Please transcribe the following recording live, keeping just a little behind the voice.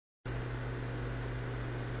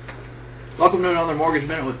Welcome to another Mortgage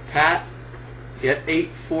Minute with Pat at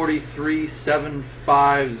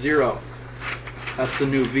 843,750. That's the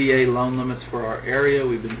new VA loan limits for our area.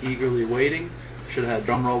 We've been eagerly waiting. Should have had a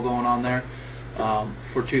drum roll going on there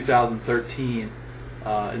for 2013 in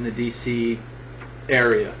the DC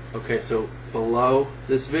area. Okay, so below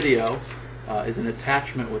this video is an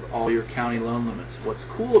attachment with all your county loan limits. What's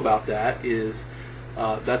cool about that is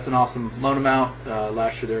that's an awesome loan amount.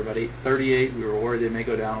 Last year they were about 838. We were worried they may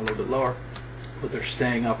go down a little bit lower, but they're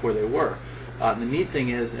staying up where they were. The neat thing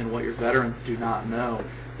is, and what your veterans do not know,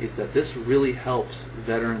 is that this really helps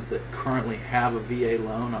veterans that currently have a VA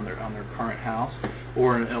loan on their current house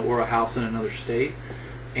or a house in another state,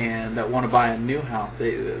 and that want to buy a new house.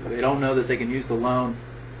 They don't know that they can use the loan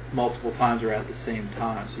multiple times or at the same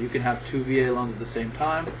time. So you can have two VA loans at the same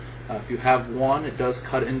time. If you have one, it does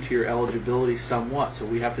cut into your eligibility somewhat. So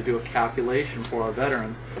we have to do a calculation for our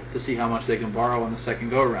veterans to see how much they can borrow on the second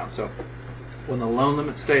go-around. So when the loan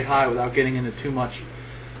limits stay high, without getting into too much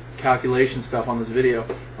calculation stuff on this video,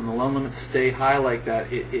 when the loan limits stay high like that,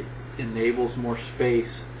 it enables more space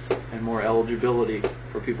and more eligibility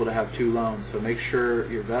for people to have two loans. So make sure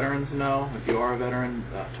your veterans know. If you are a veteran,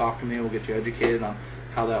 talk to me. We'll get you educated on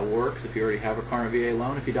how that works if you already have a current VA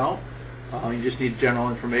loan. If you don't, you just need general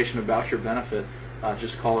information about your benefit.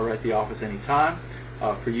 Just call or write the office anytime.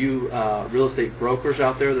 For you real estate brokers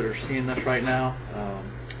out there that are seeing this right now,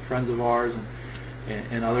 friends of ours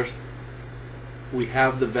and others, we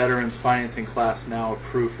have the veterans financing class now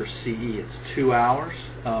approved for CE. It's 2 hours.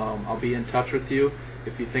 I'll be in touch with you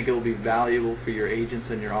if you think it will be valuable for your agents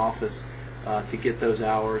in your office to get those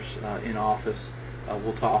hours in office.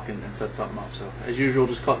 We'll talk and set something up. So as usual,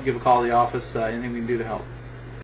 just give a call to the office. Anything we can do to help.